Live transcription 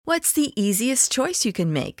What's the easiest choice you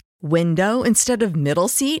can make? Window instead of middle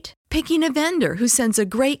seat? Picking a vendor who sends a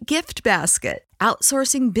great gift basket?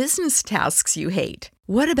 Outsourcing business tasks you hate?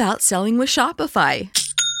 What about selling with Shopify?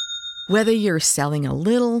 Whether you're selling a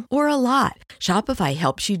little or a lot, Shopify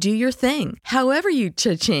helps you do your thing, however you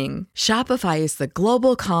cha-ching. Shopify is the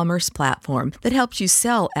global commerce platform that helps you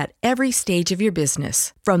sell at every stage of your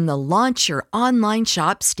business. From the launch your online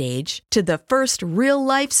shop stage to the first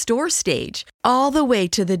real-life store stage, all the way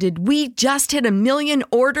to the did we just hit a million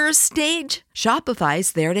orders stage.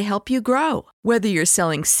 Shopify's there to help you grow. Whether you're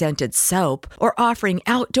selling scented soap or offering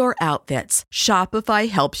outdoor outfits, Shopify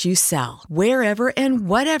helps you sell. Wherever and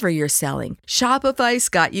whatever you're selling, Shopify's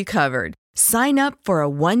got you covered. Sign up for a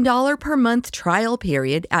 $1 per month trial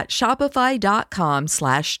period at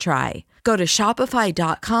shopify.com/try. Go to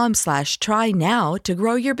shopify.com/try now to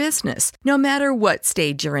grow your business, no matter what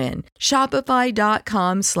stage you're in.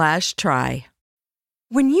 Shopify.com/try.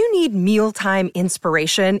 When you need mealtime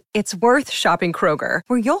inspiration, it's worth shopping Kroger,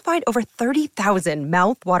 where you'll find over 30,000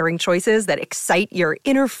 mouth-watering choices that excite your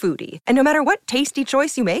inner foodie. And no matter what tasty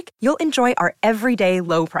choice you make, you'll enjoy our everyday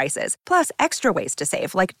low prices, plus extra ways to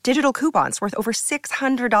save, like digital coupons worth over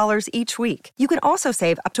 $600 each week. You can also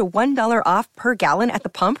save up to $1 off per gallon at the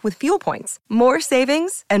pump with fuel points. More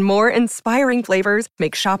savings and more inspiring flavors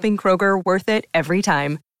make shopping Kroger worth it every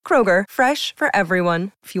time. Kroger, fresh for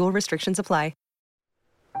everyone. Fuel restrictions apply.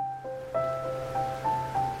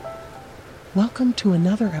 Welcome to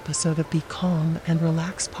another episode of Be Calm and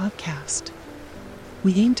Relax podcast.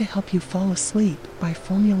 We aim to help you fall asleep by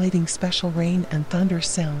formulating special rain and thunder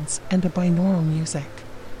sounds and a binaural music.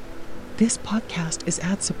 This podcast is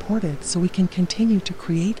ad-supported so we can continue to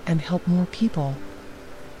create and help more people.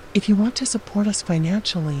 If you want to support us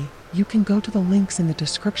financially, you can go to the links in the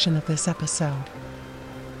description of this episode.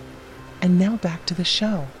 And now back to the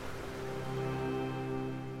show.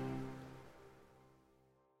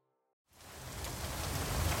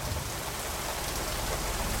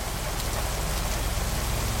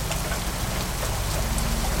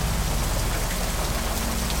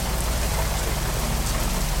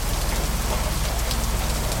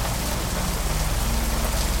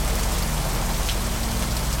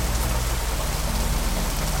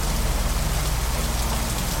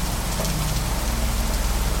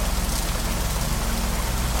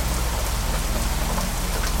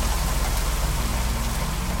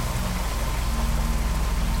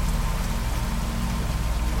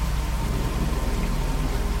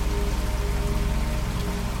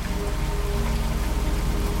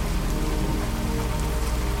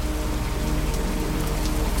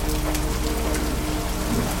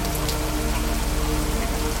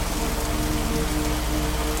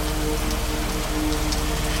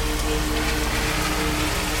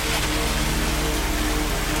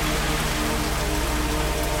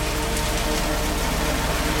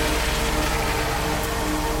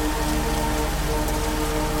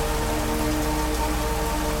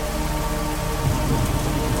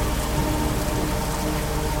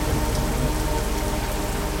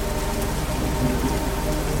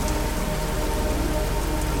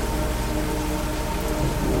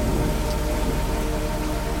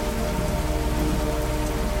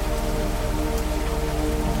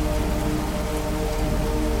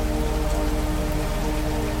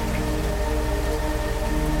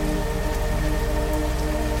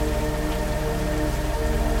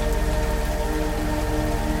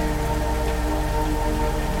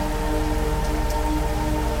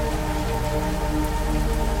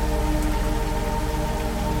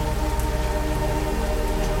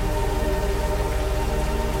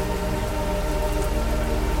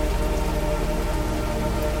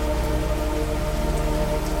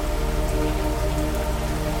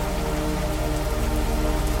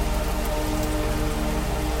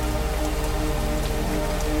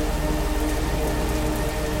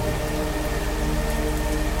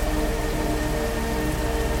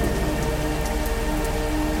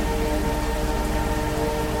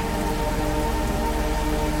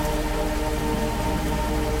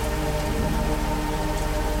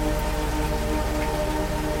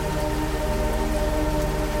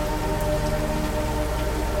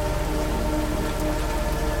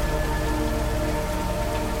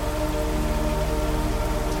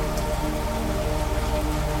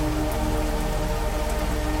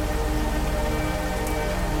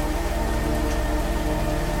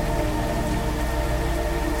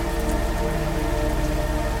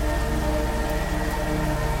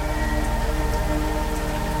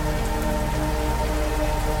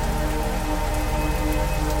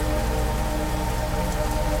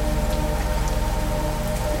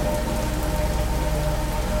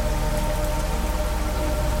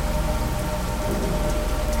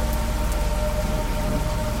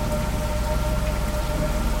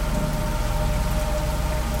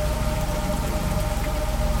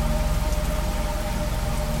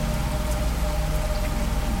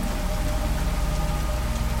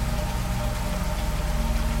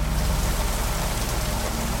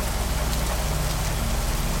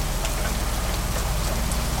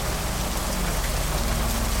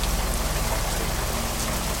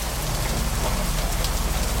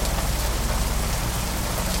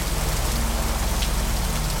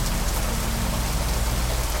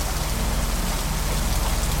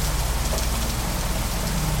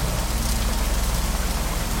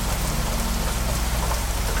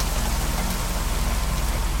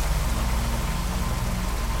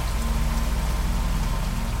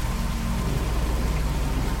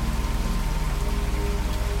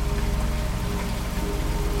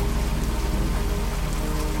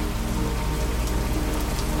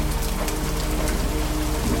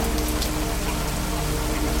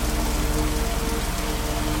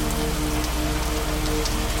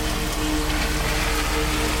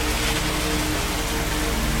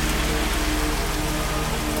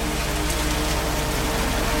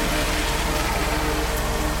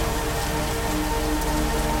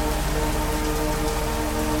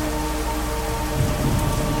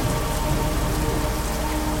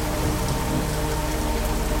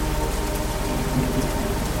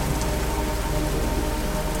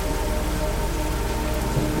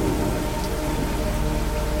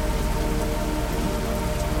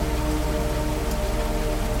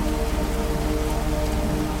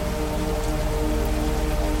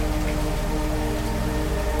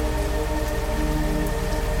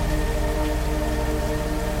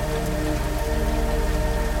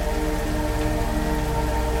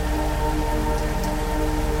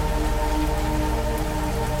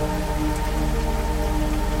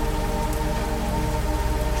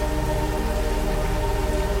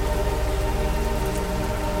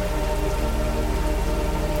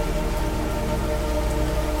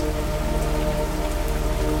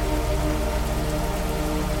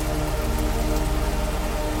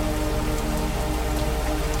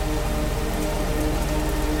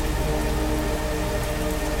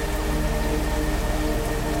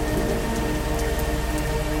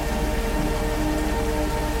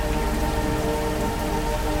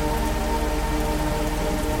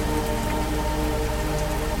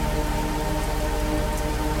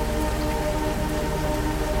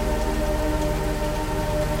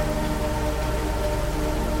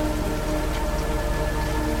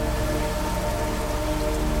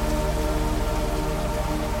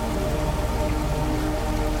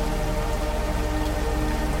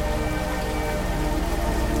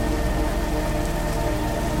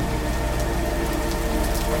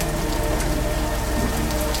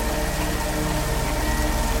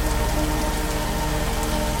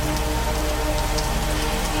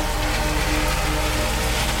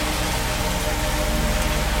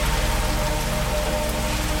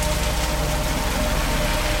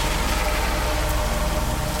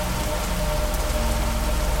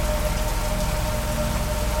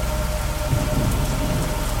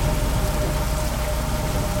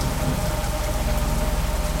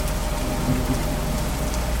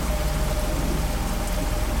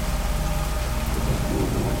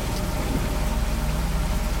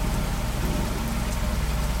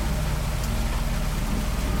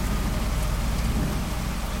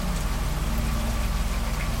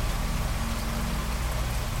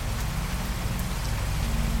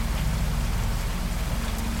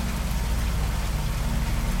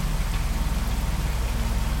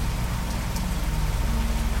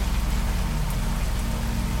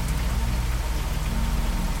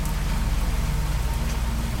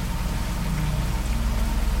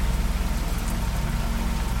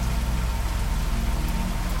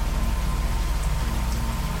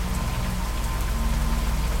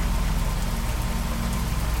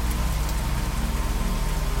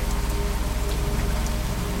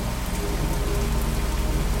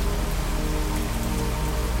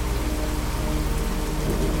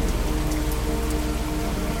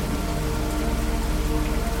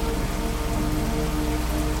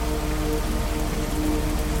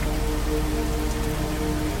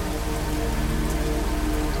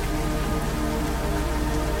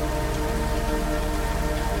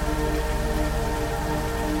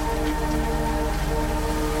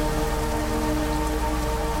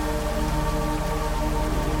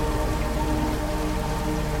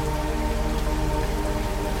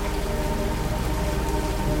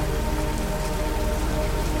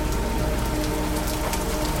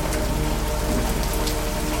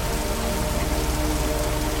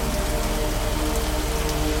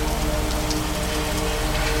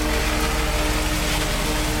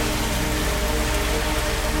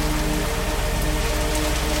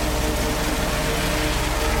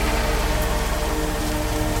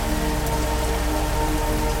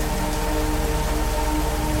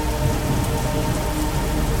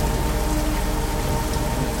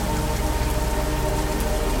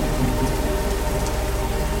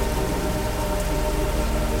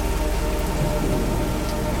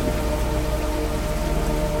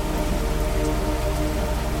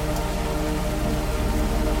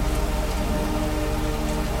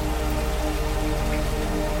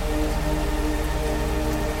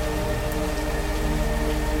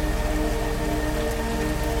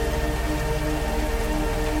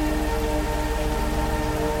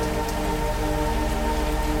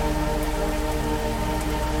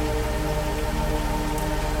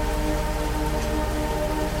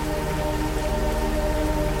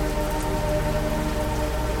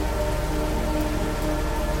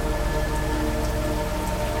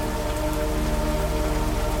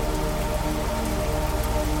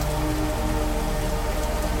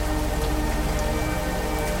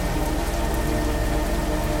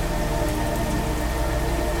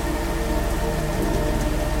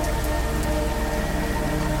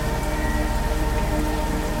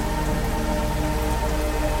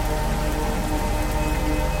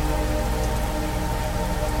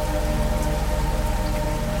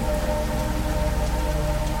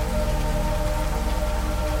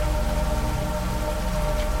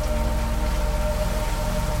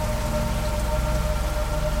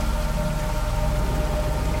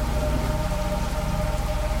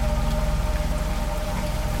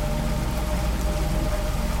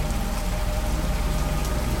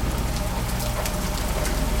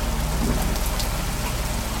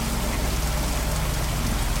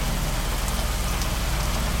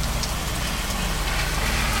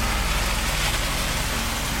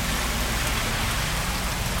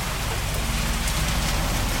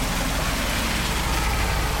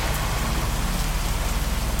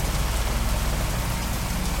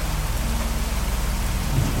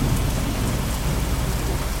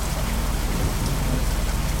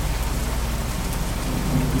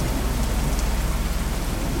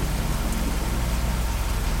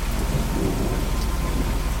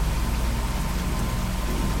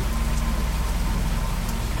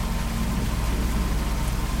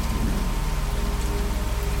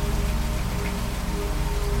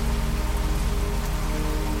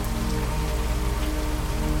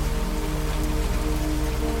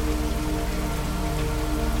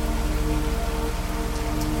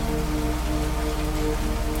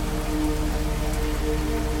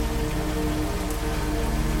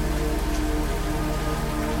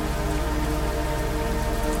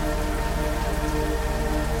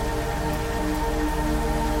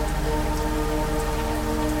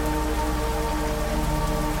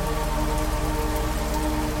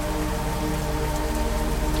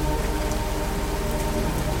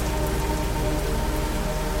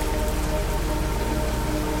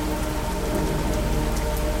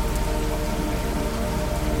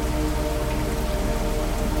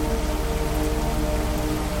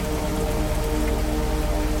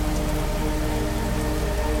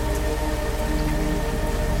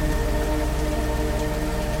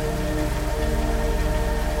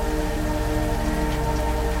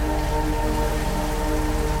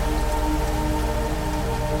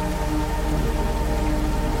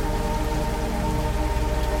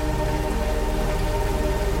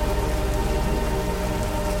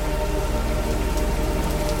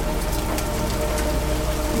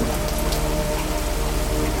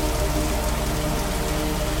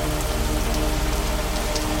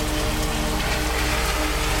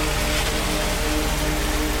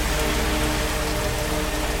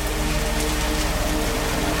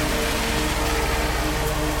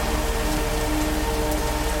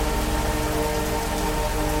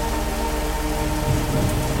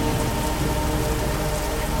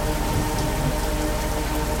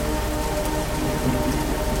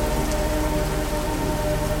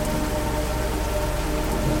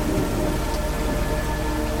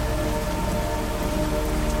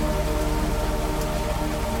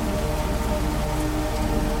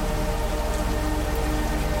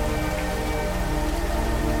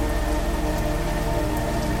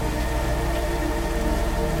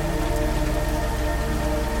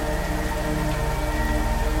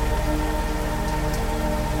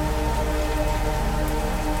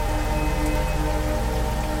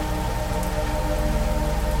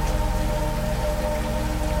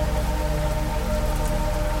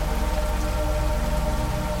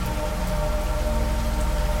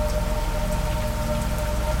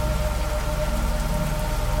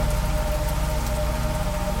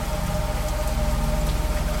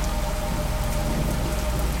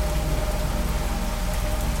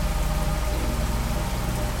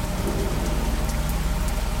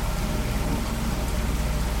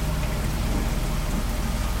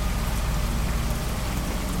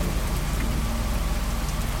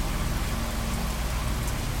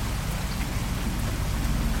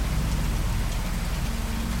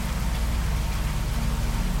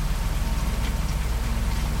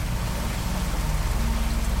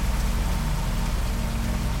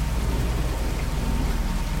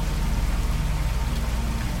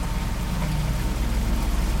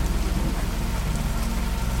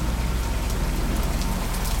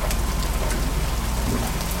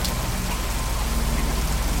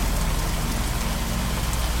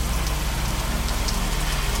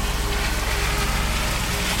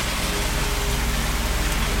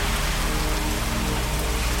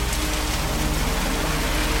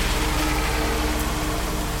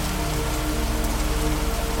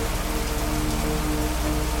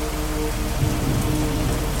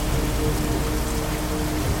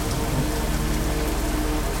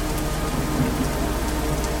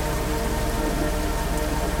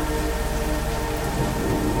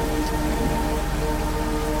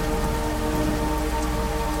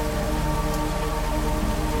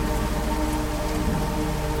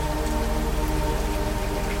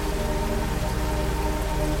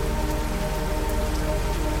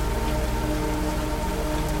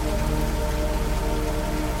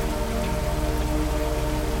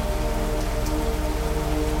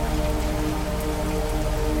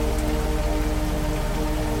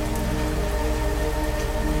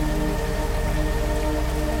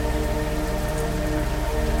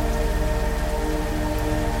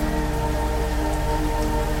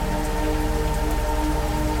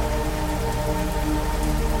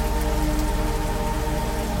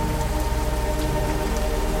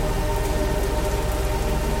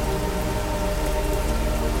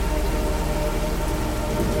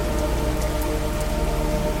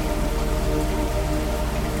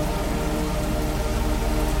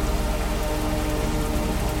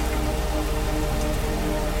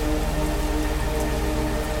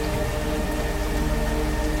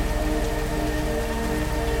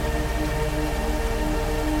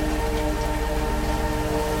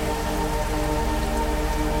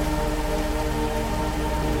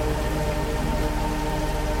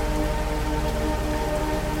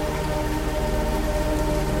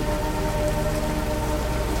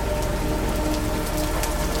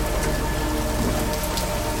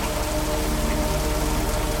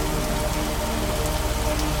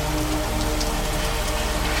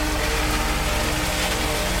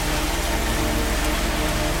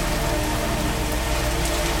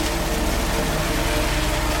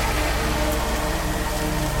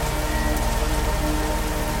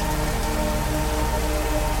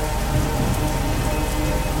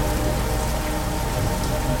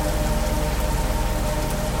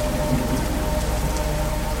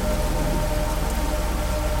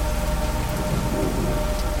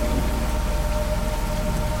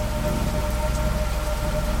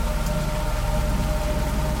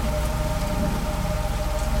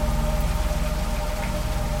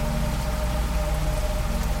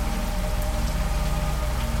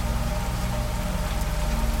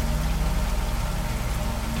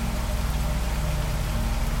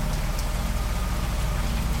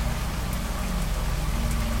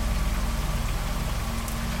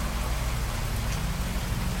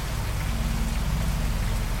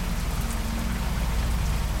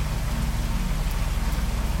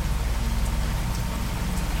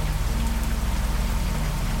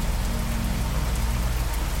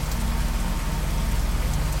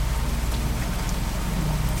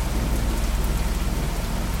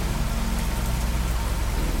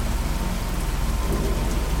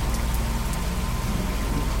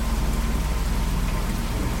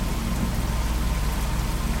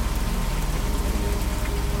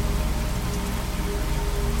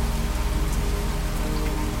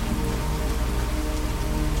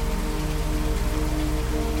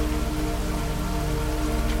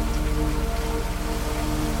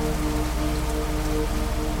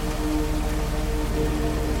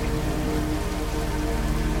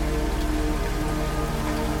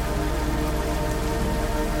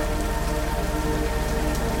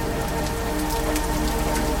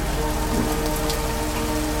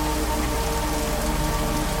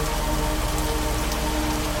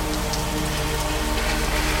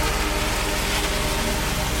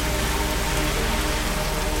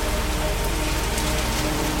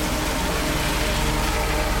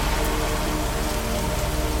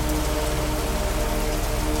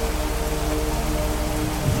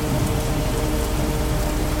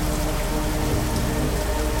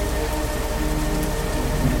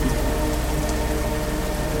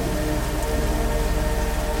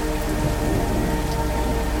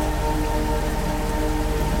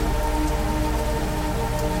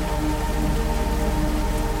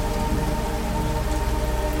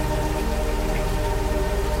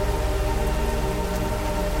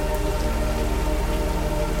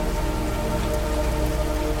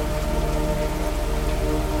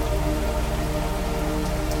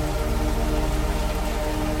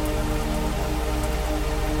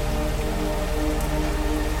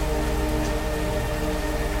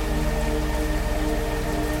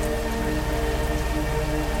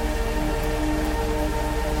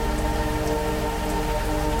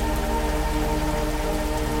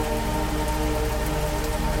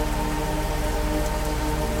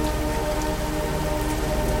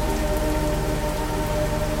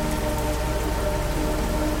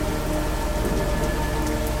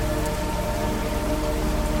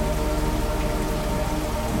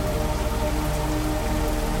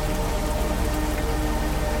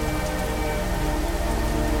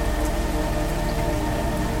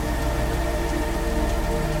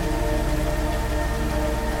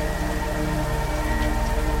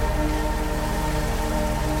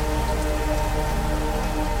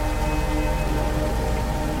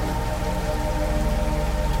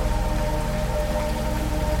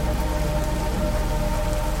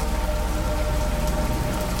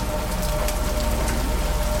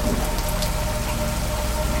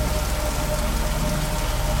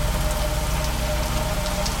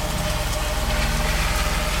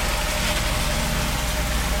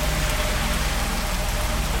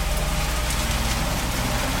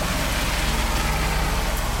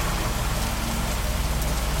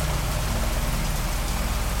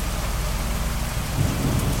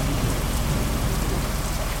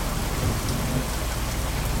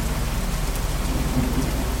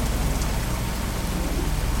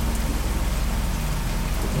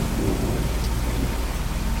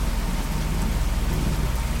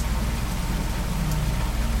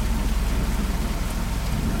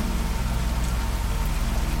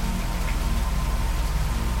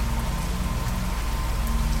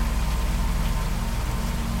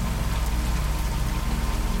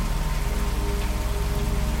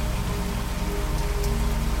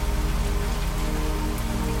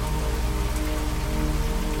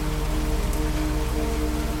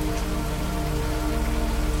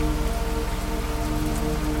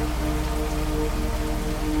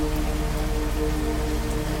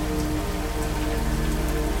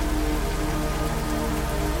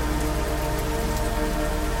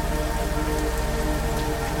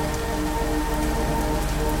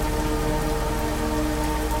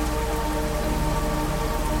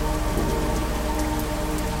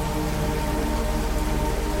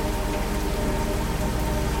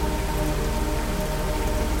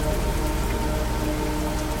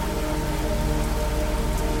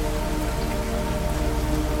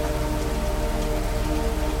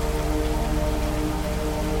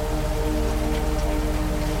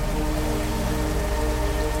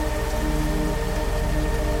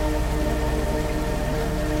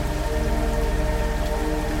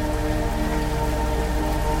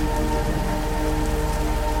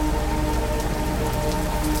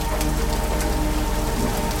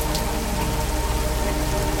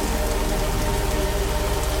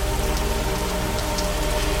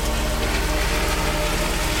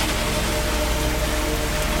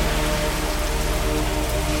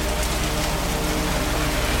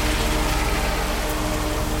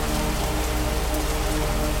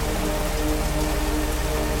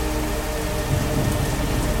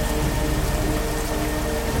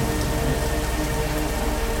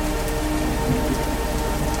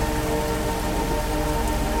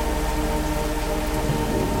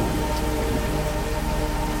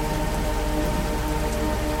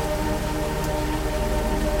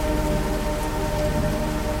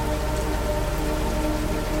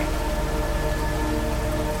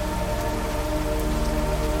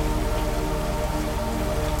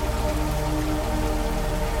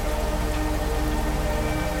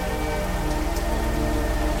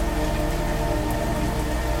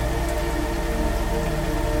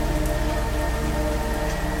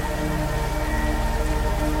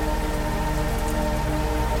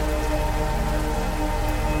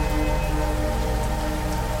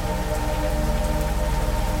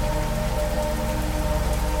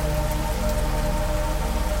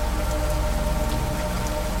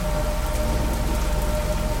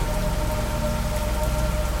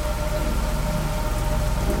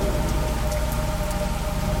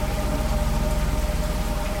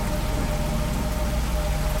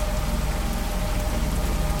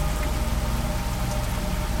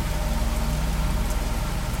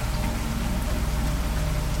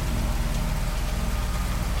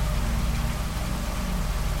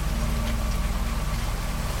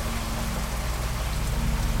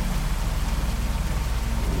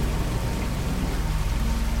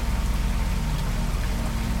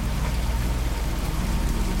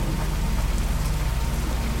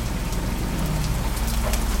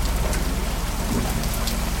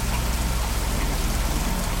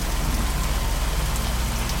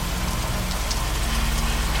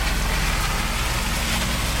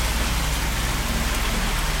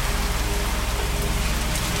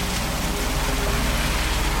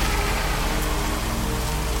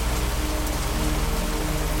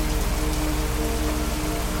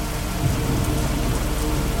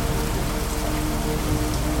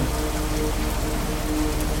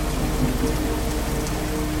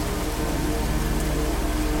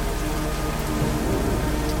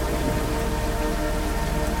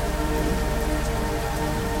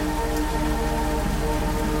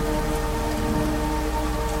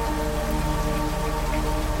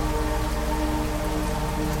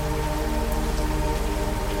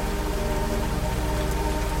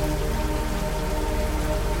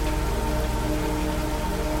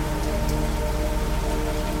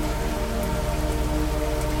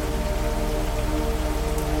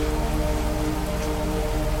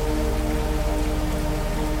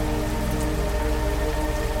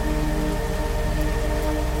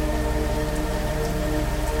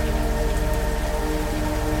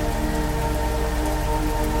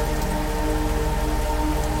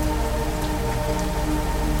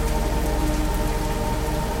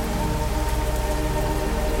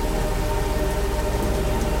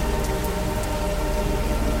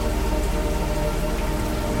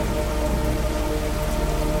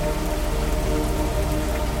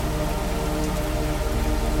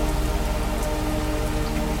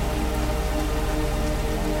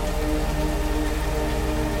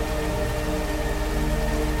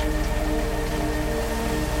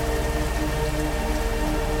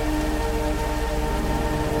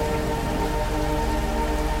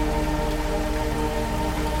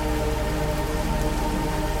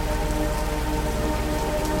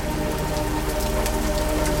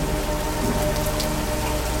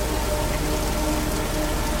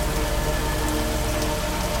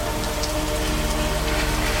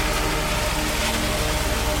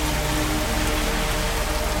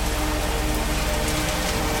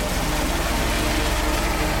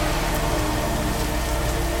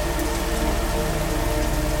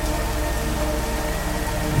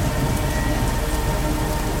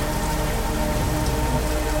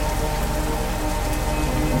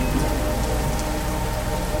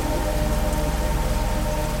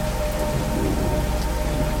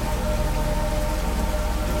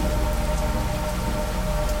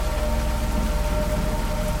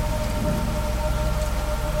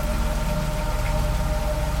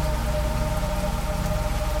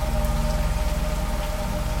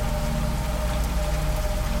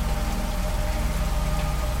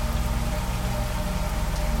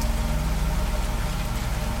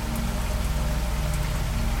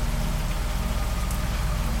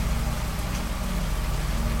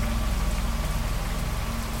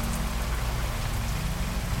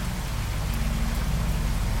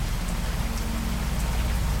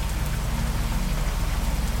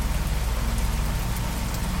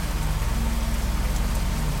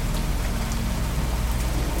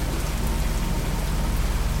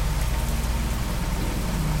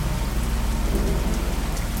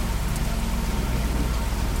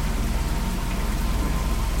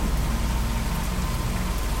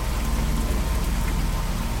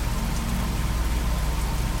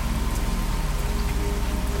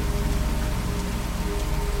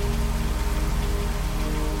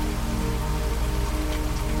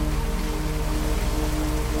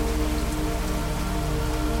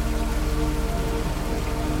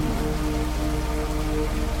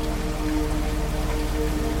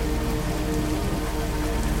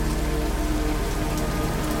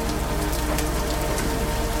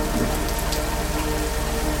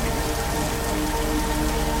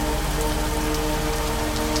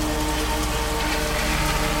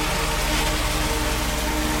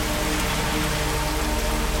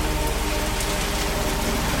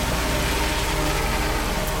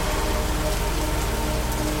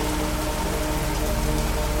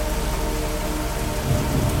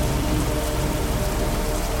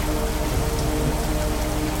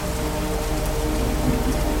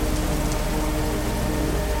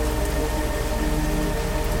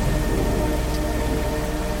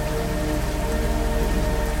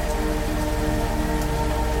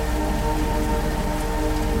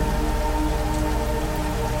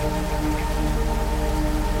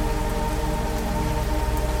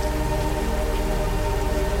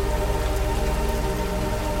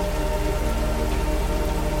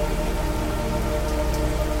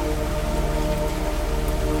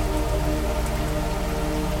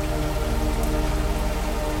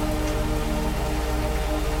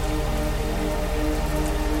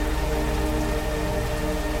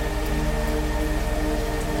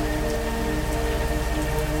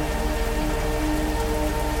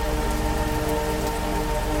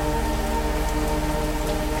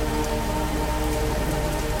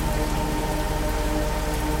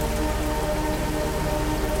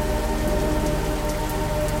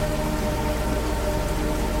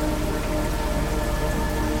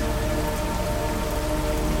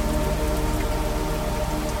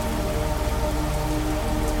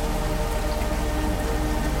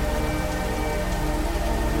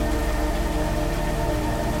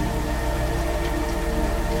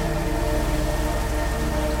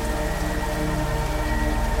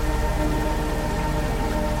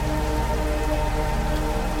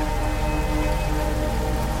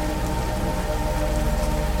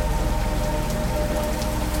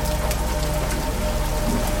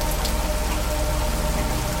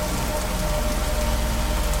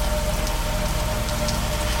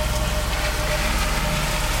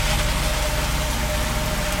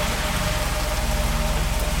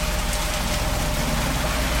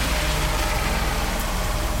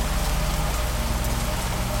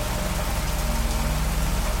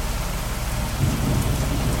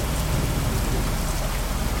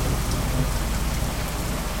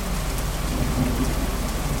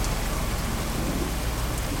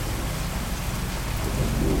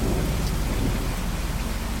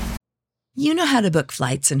 You know how to book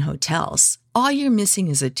flights and hotels. All you're missing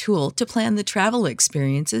is a tool to plan the travel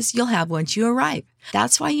experiences you'll have once you arrive.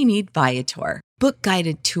 That's why you need Viator. Book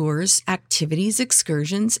guided tours, activities,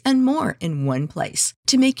 excursions, and more in one place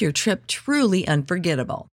to make your trip truly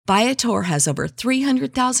unforgettable. Viator has over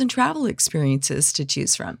 300,000 travel experiences to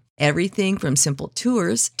choose from. Everything from simple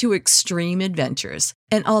tours to extreme adventures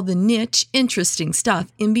and all the niche, interesting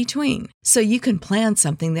stuff in between. So you can plan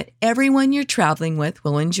something that everyone you're traveling with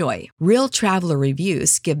will enjoy. Real traveler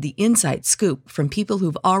reviews give the inside scoop from people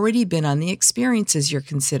who've already been on the experiences you're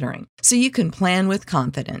considering. So you can plan with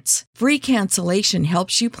confidence. Free cancellation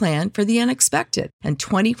helps you plan for the unexpected. And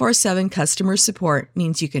 24/7 customer support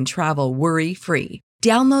means you can travel worry-free.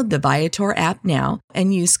 Download the Viator app now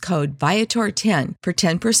and use code Viator10 for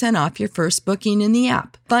 10% off your first booking in the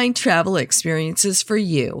app. Find travel experiences for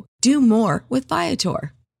you. Do more with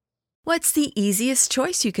Viator. What's the easiest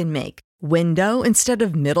choice you can make? Window instead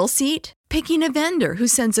of middle seat? Picking a vendor who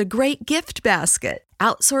sends a great gift basket?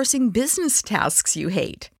 Outsourcing business tasks you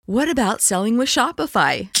hate? What about selling with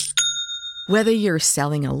Shopify? Whether you're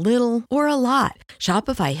selling a little or a lot,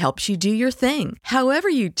 Shopify helps you do your thing, however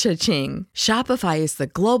you cha-ching. Shopify is the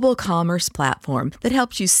global commerce platform that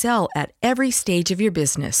helps you sell at every stage of your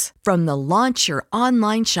business. From the launch your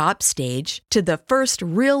online shop stage to the first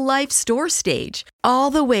real-life store stage,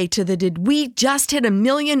 all the way to the did we just hit a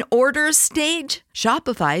million orders stage.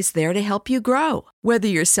 Shopify's there to help you grow. Whether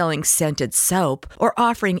you're selling scented soap or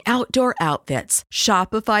offering outdoor outfits,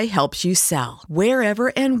 Shopify helps you sell.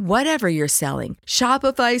 Wherever and whatever you're selling,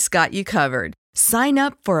 Shopify's got you covered. Sign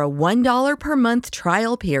up for a $1 per month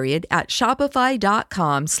trial period at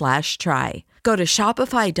shopify.com/try. Go to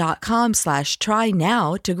shopify.com/try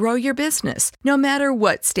now to grow your business, no matter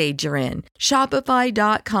what stage you're in.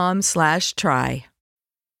 Shopify.com/try.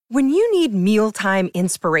 When you need mealtime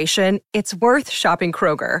inspiration, it's worth shopping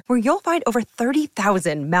Kroger, where you'll find over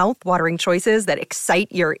 30,000 mouth-watering choices that excite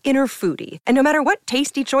your inner foodie. And no matter what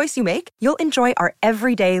tasty choice you make, you'll enjoy our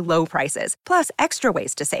everyday low prices, plus extra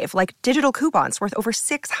ways to save, like digital coupons worth over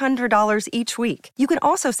 $600 each week. You can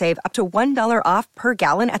also save up to $1 off per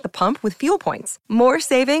gallon at the pump with fuel points. More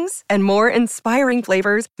savings and more inspiring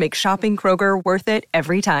flavors make shopping Kroger worth it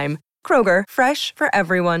every time. Kroger, fresh for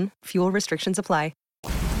everyone. Fuel restrictions apply.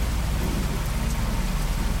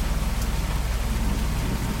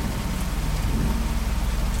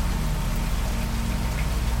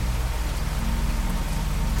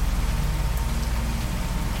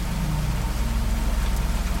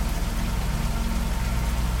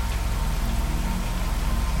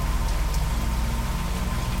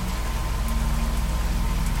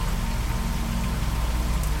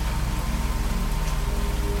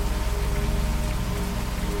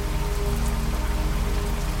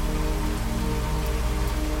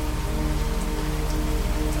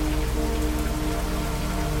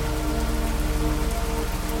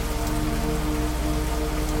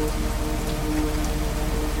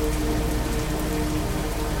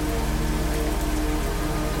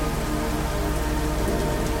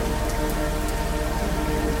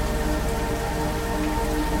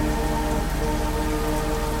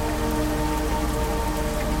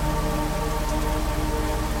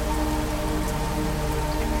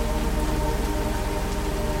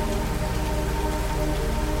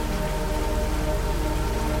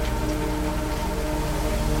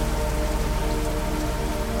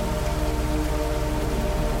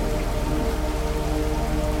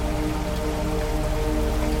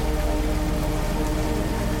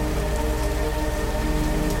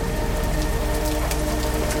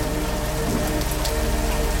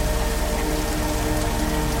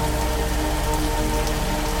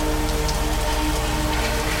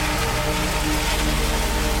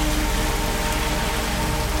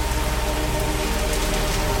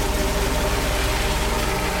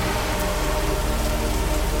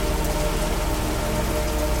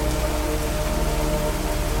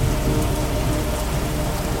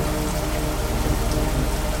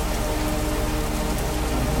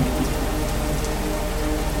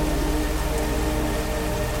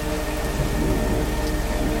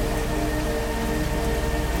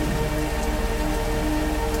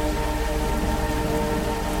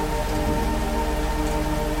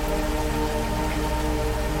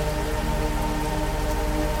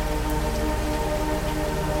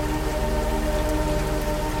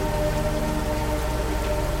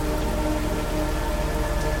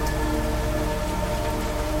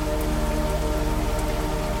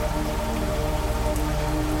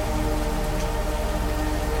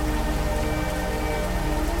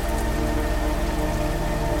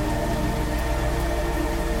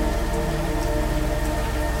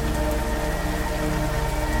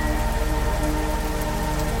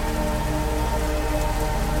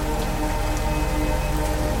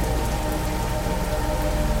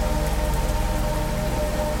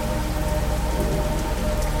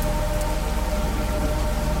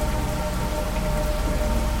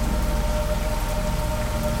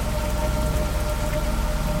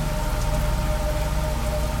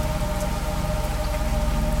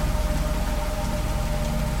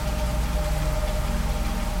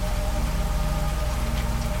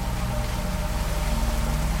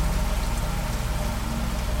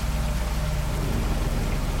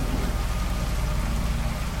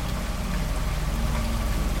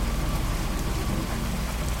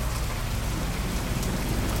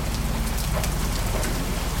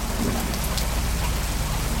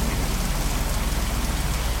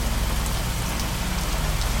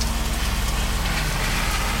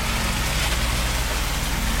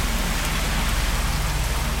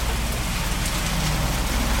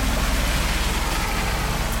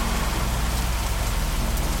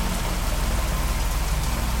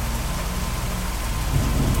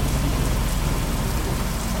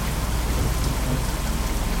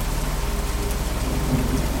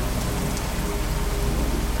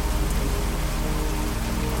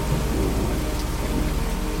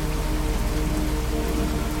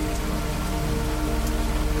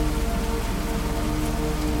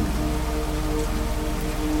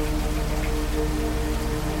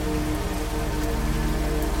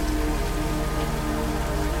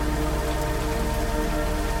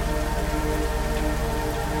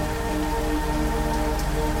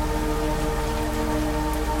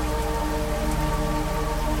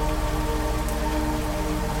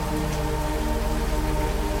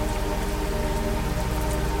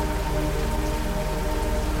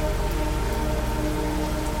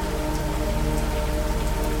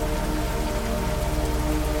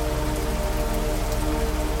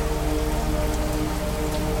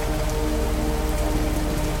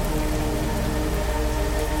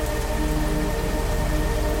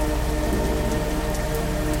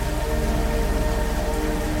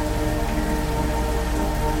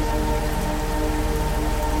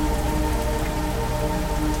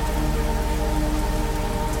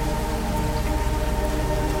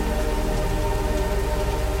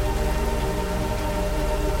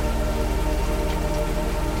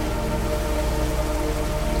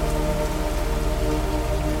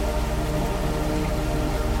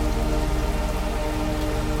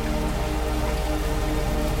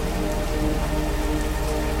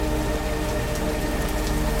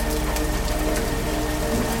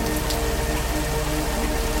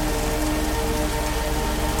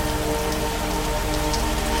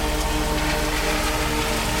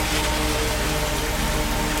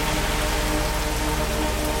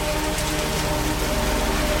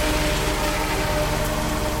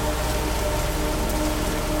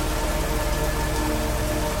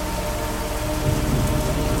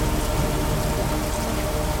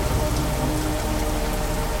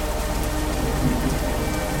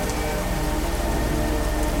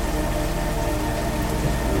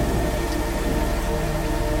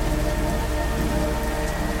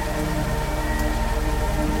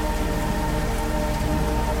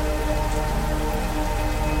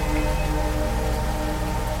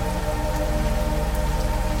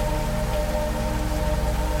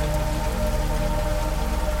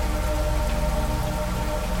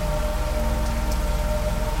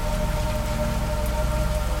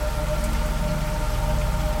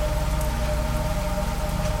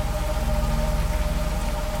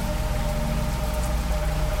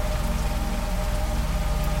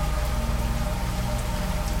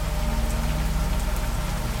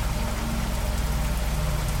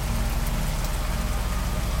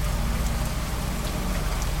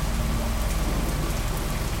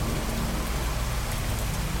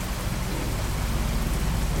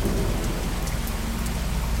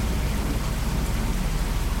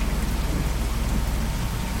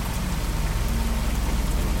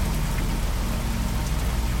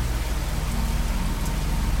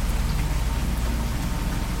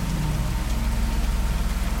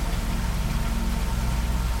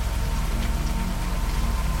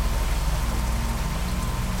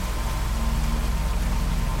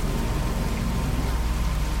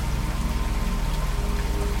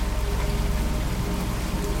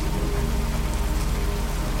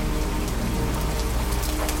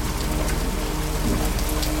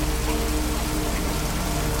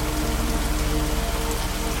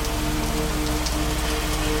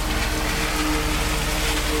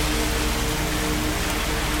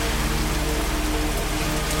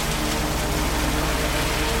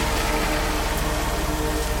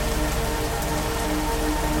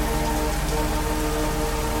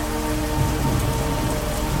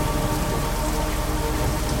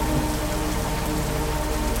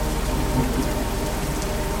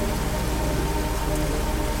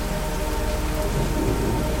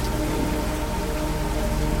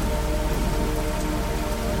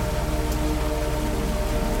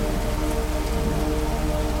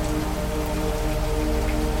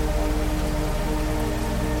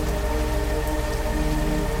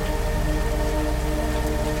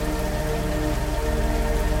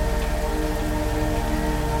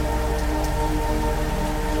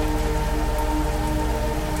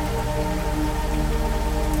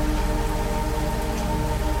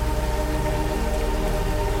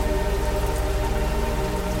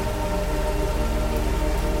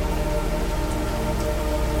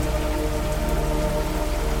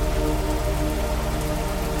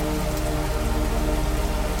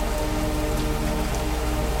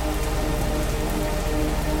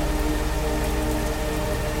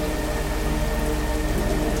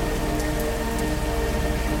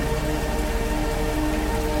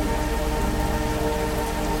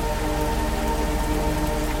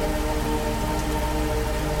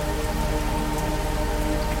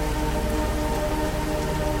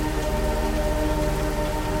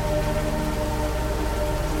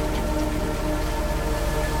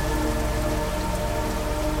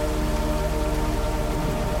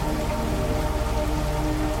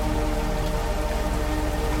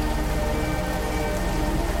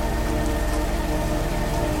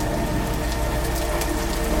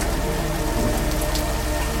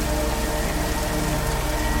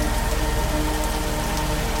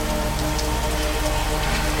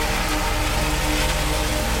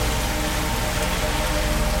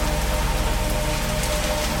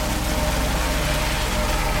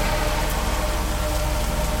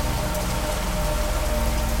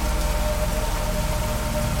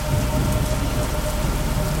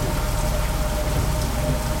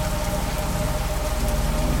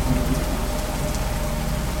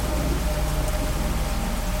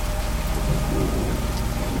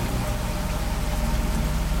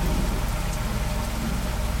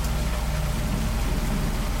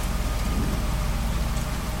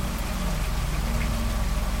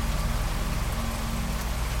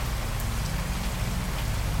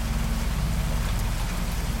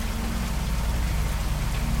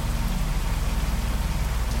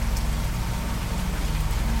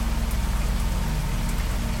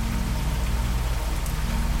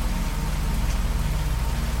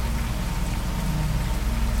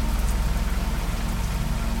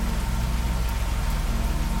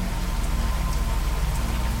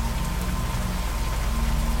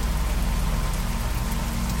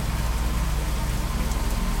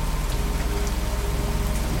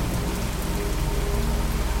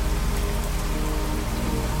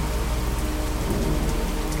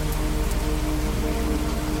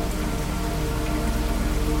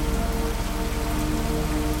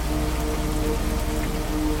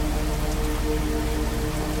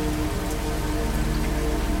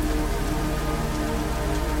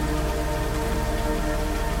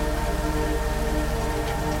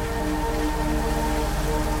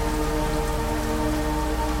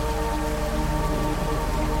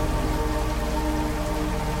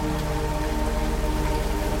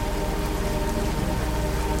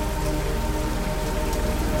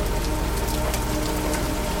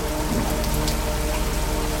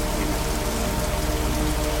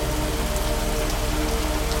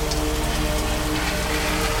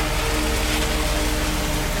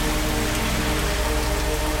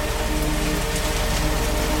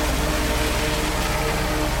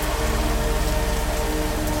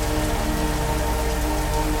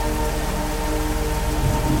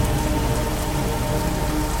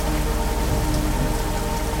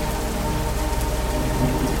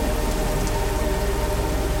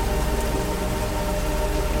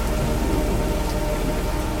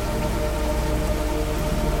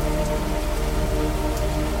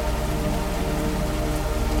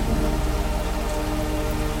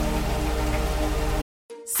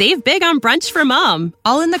 Save big on brunch for mom,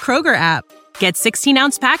 all in the Kroger app. Get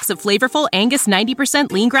 16-ounce packs of flavorful Angus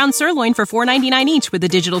 90% lean ground sirloin for $4.99 each with a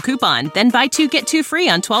digital coupon. Then buy 2, get 2 free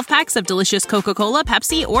on 12 packs of delicious Coca-Cola,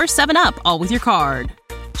 Pepsi, or 7-Up, all with your card.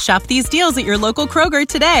 Shop these deals at your local Kroger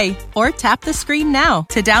today, or tap the screen now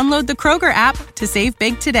to download the Kroger app to save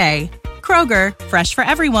big today. Kroger, fresh for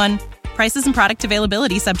everyone. Prices and product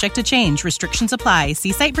availability subject to change. Restrictions apply.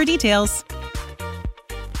 See site for details.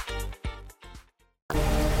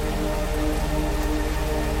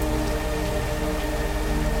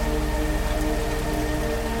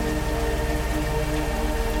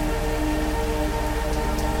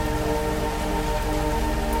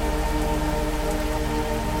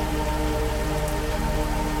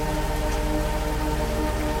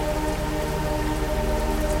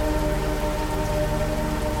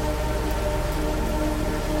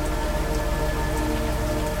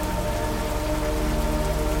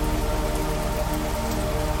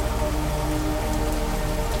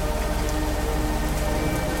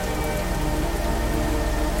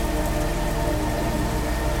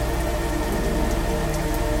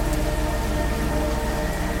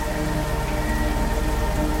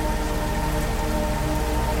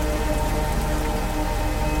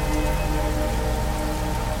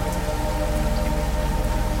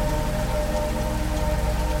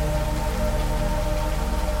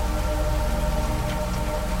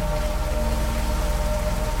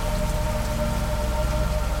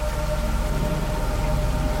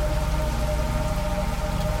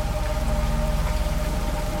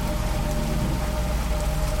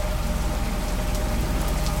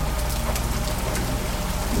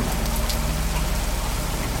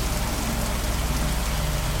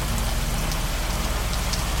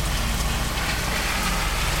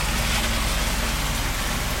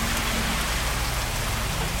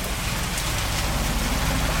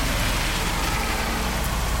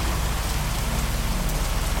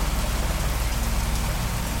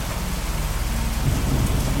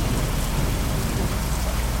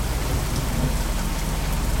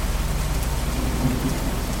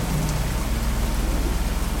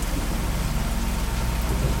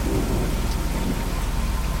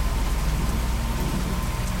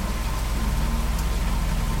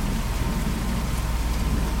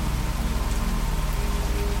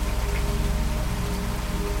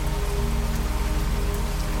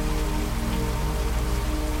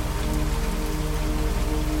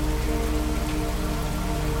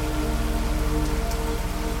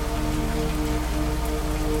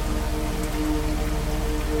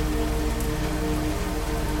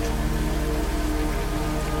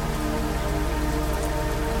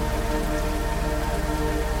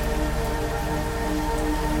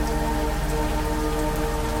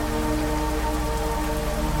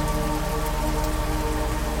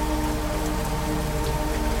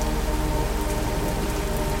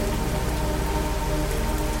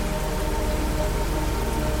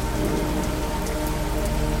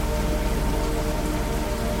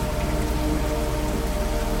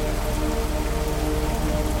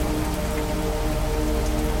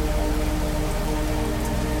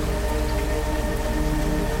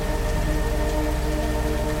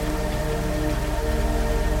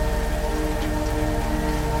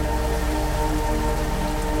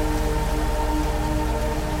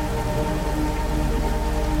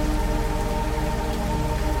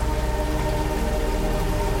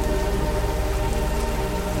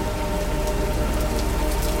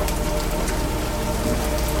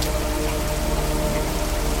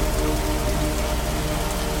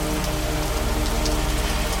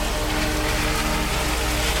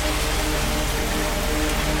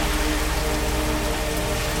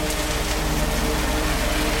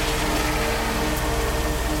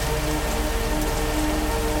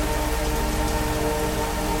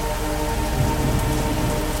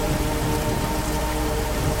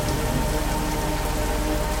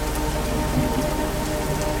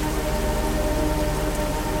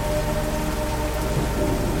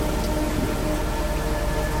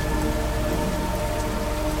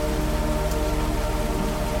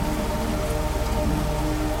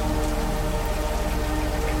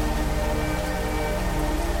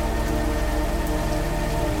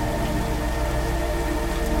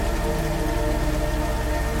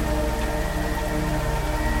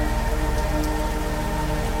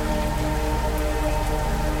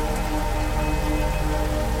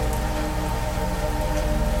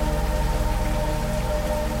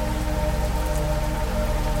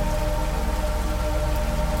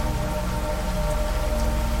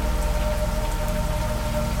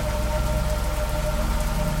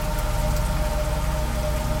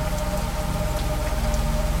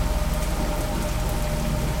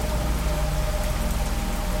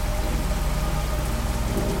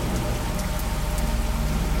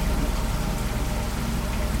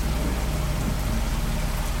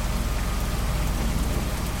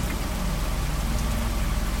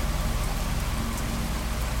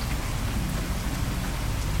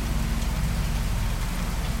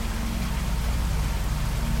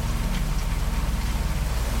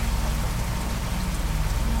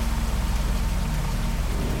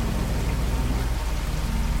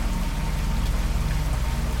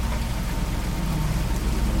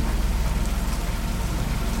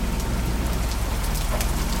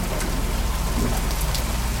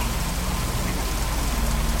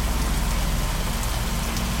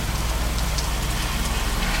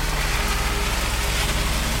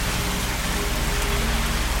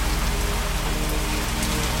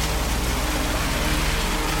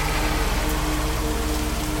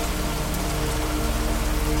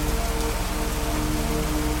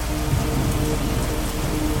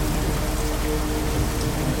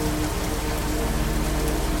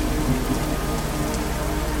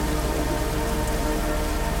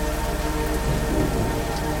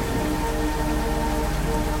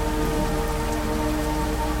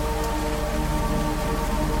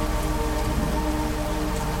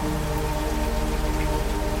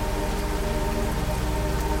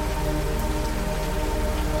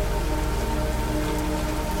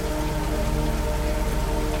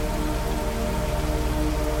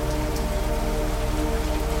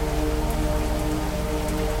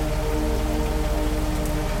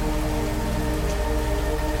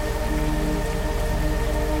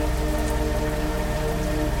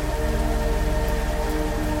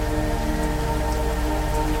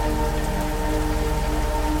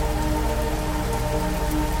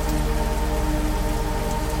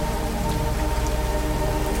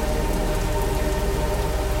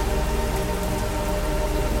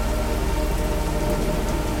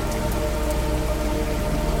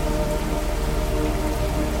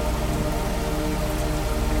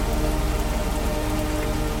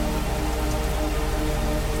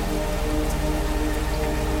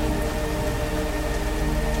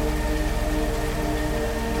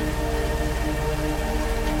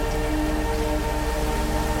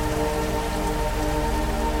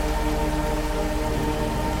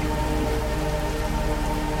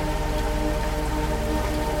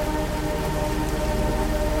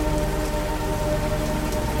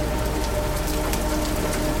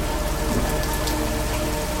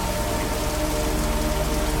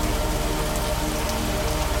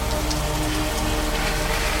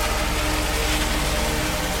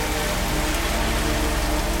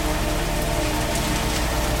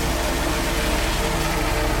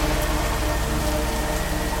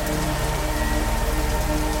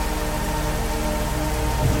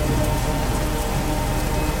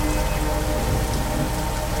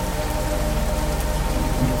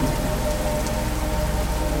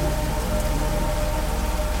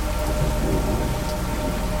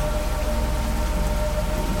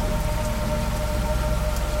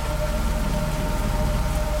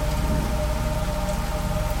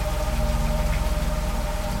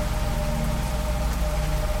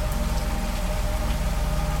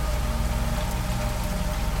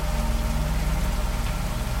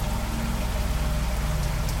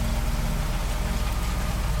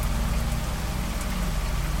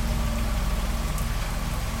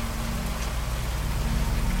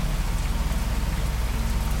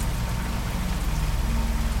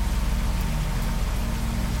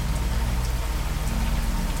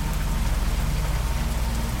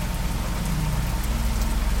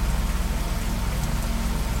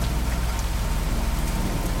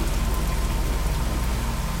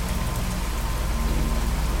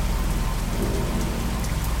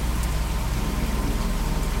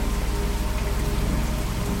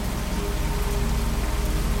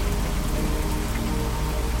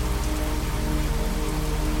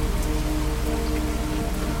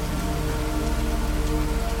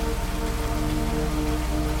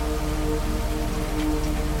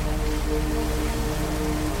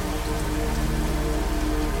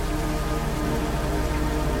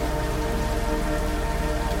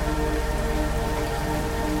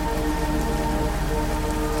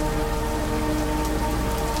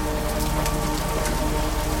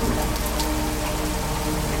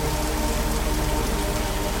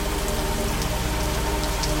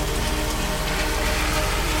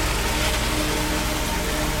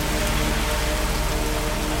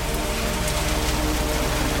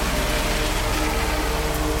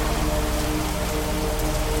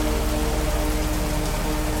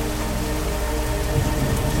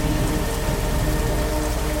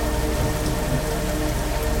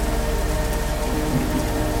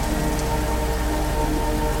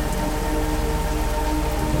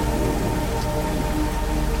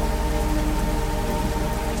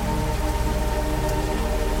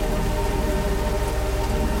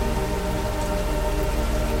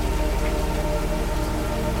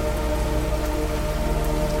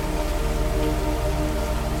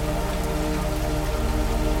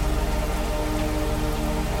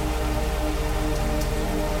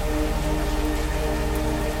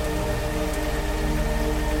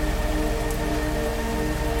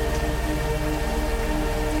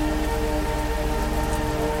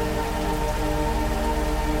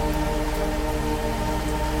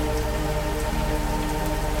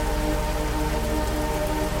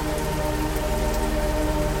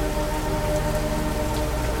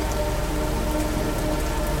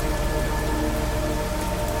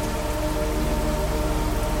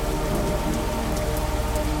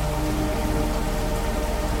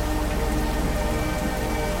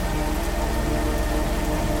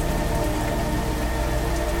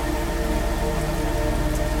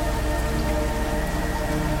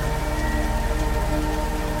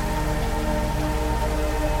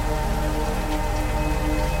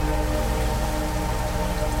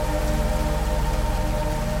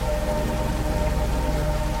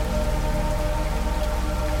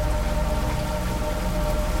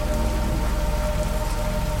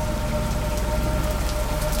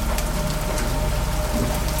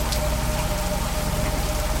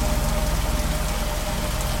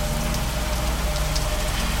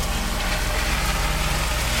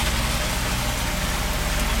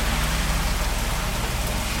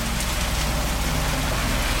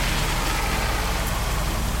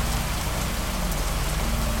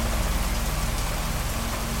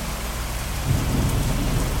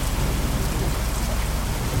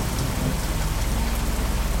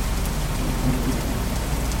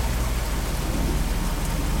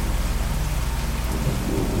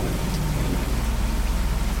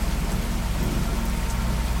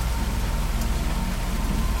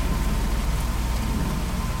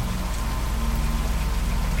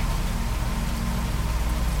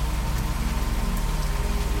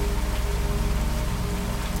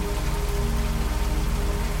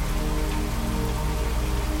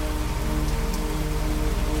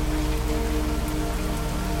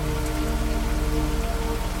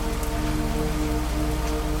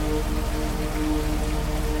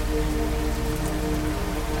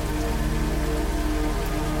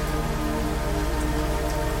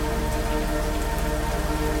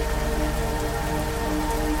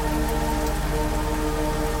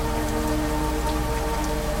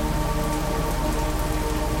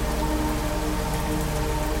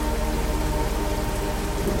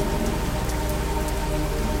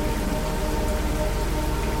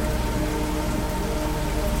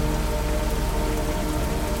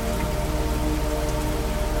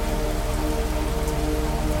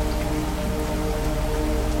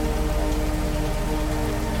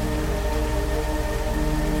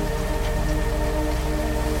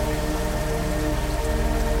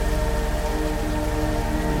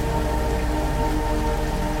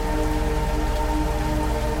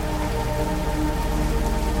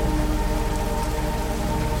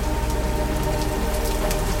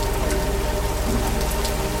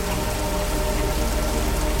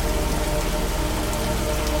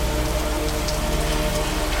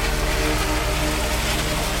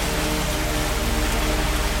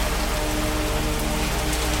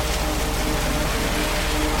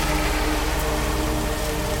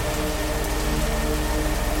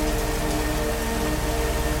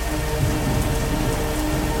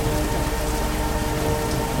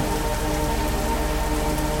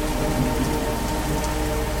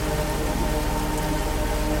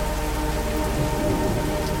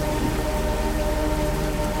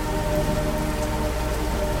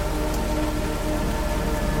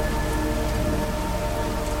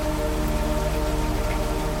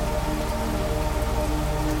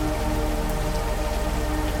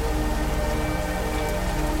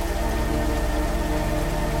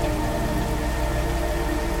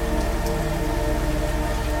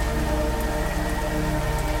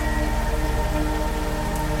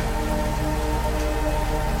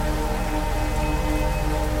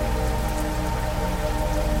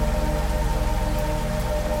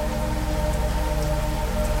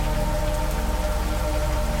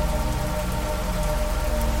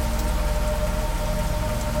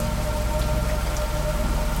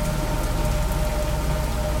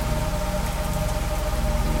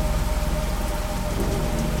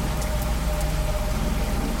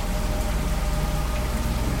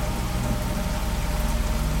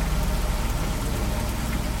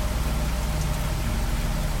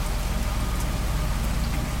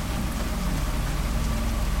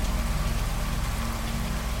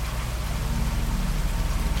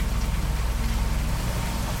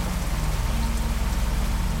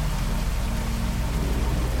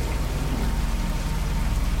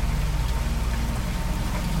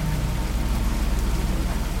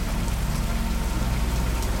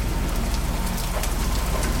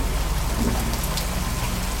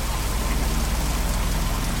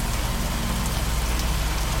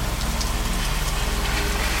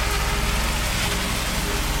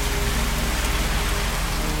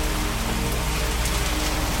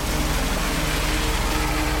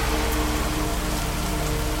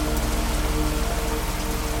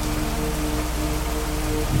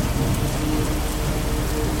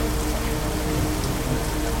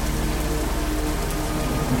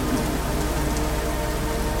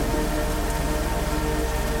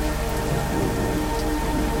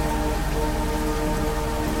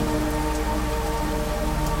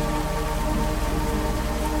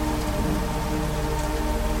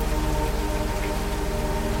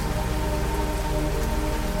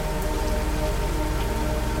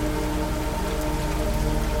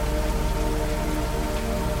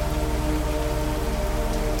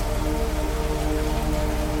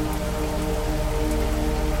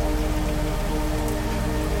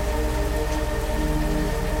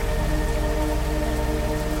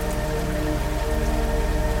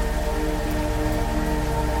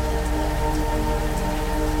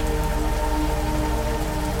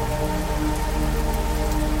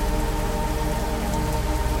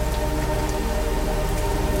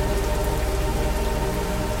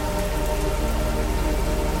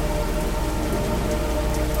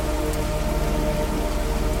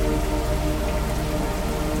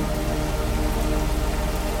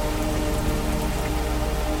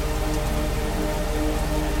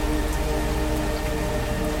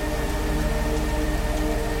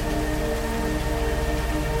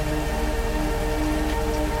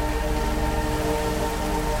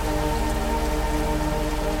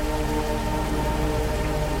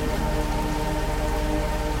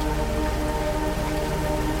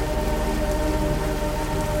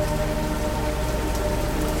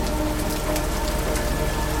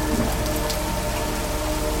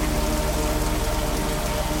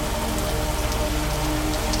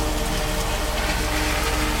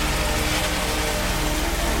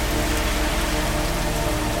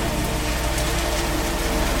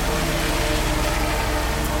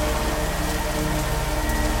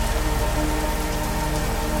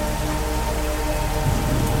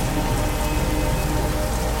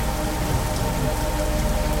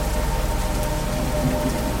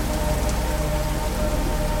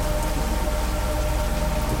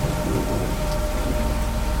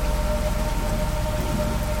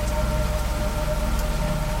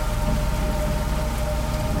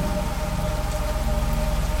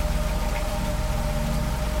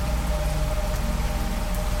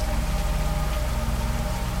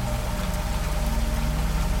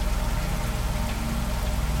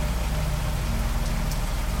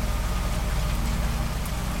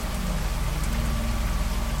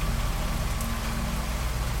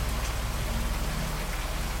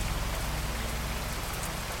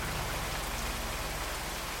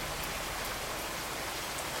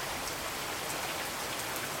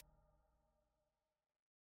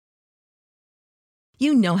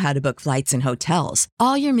 You know how to book flights and hotels.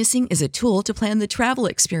 All you're missing is a tool to plan the travel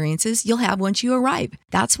experiences you'll have once you arrive.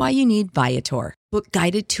 That's why you need Viator. Book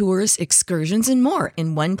guided tours, excursions, and more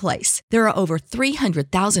in one place. There are over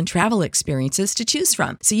 300,000 travel experiences to choose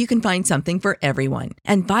from, so you can find something for everyone.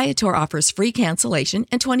 And Viator offers free cancellation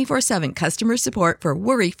and 24/7 customer support for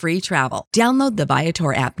worry-free travel. Download the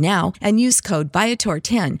Viator app now and use code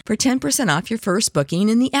Viator10 for 10% off your first booking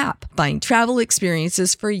in the app. Find travel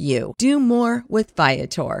experiences for you. Do more with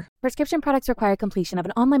Viator. Prescription products require completion of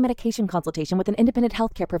an online medication consultation with an independent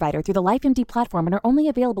healthcare provider through the LifeMD platform and are only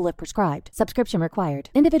available if prescribed. Subscription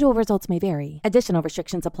required. Individual results may vary. Additional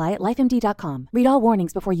restrictions apply at lifemd.com. Read all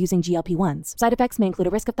warnings before using GLP-1s. Side effects may include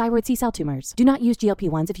a risk of thyroid C-cell tumors. Do not use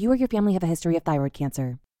GLP-1s if you or your family have a history of thyroid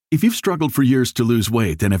cancer. If you've struggled for years to lose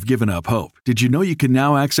weight and have given up hope, did you know you can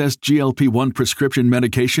now access GLP-1 prescription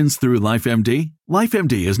medications through LifeMD?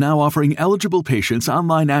 LifeMD is now offering eligible patients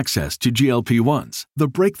online access to GLP-1s, the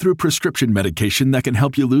breakthrough prescription medication that can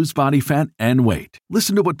help you lose body fat and weight.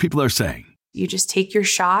 Listen to what people are saying. You just take your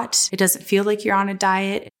shot. It doesn't feel like you're on a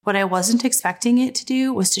diet. What I wasn't expecting it to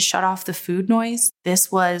do was to shut off the food noise.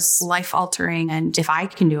 This was life-altering, and if I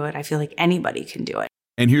can do it, I feel like anybody can do it.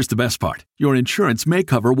 And here's the best part. Your insurance may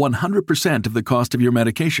cover 100% of the cost of your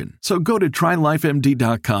medication. So go to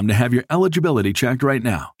TryLifeMD.com to have your eligibility checked right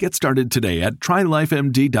now. Get started today at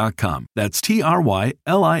TryLifeMD.com. That's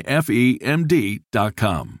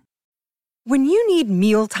TryLifeMD.com. When you need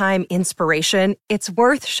mealtime inspiration, it's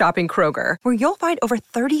worth shopping Kroger, where you'll find over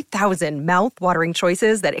 30,000 mouth-watering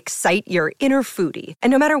choices that excite your inner foodie. And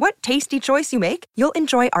no matter what tasty choice you make, you'll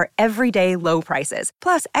enjoy our everyday low prices,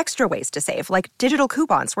 plus extra ways to save, like digital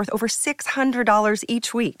coupons worth over $600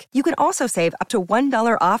 each week. You can also save up to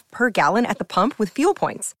 $1 off per gallon at the pump with fuel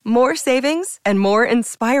points. More savings and more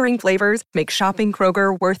inspiring flavors make shopping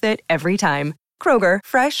Kroger worth it every time. Kroger,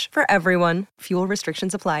 fresh for everyone. Fuel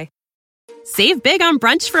restrictions apply. Save big on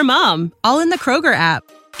brunch for mom, all in the Kroger app.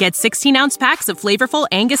 Get 16-ounce packs of flavorful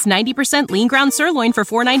Angus 90% lean ground sirloin for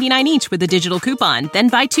 $4.99 each with a digital coupon. Then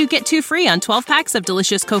buy 2, get 2 free on 12 packs of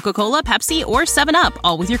delicious Coca-Cola, Pepsi, or 7-Up,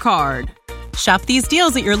 all with your card. Shop these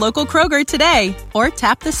deals at your local Kroger today, or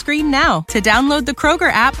tap the screen now to download the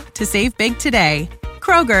Kroger app to save big today.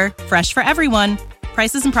 Kroger, fresh for everyone.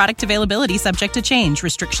 Prices and product availability subject to change.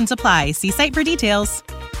 Restrictions apply. See site for details.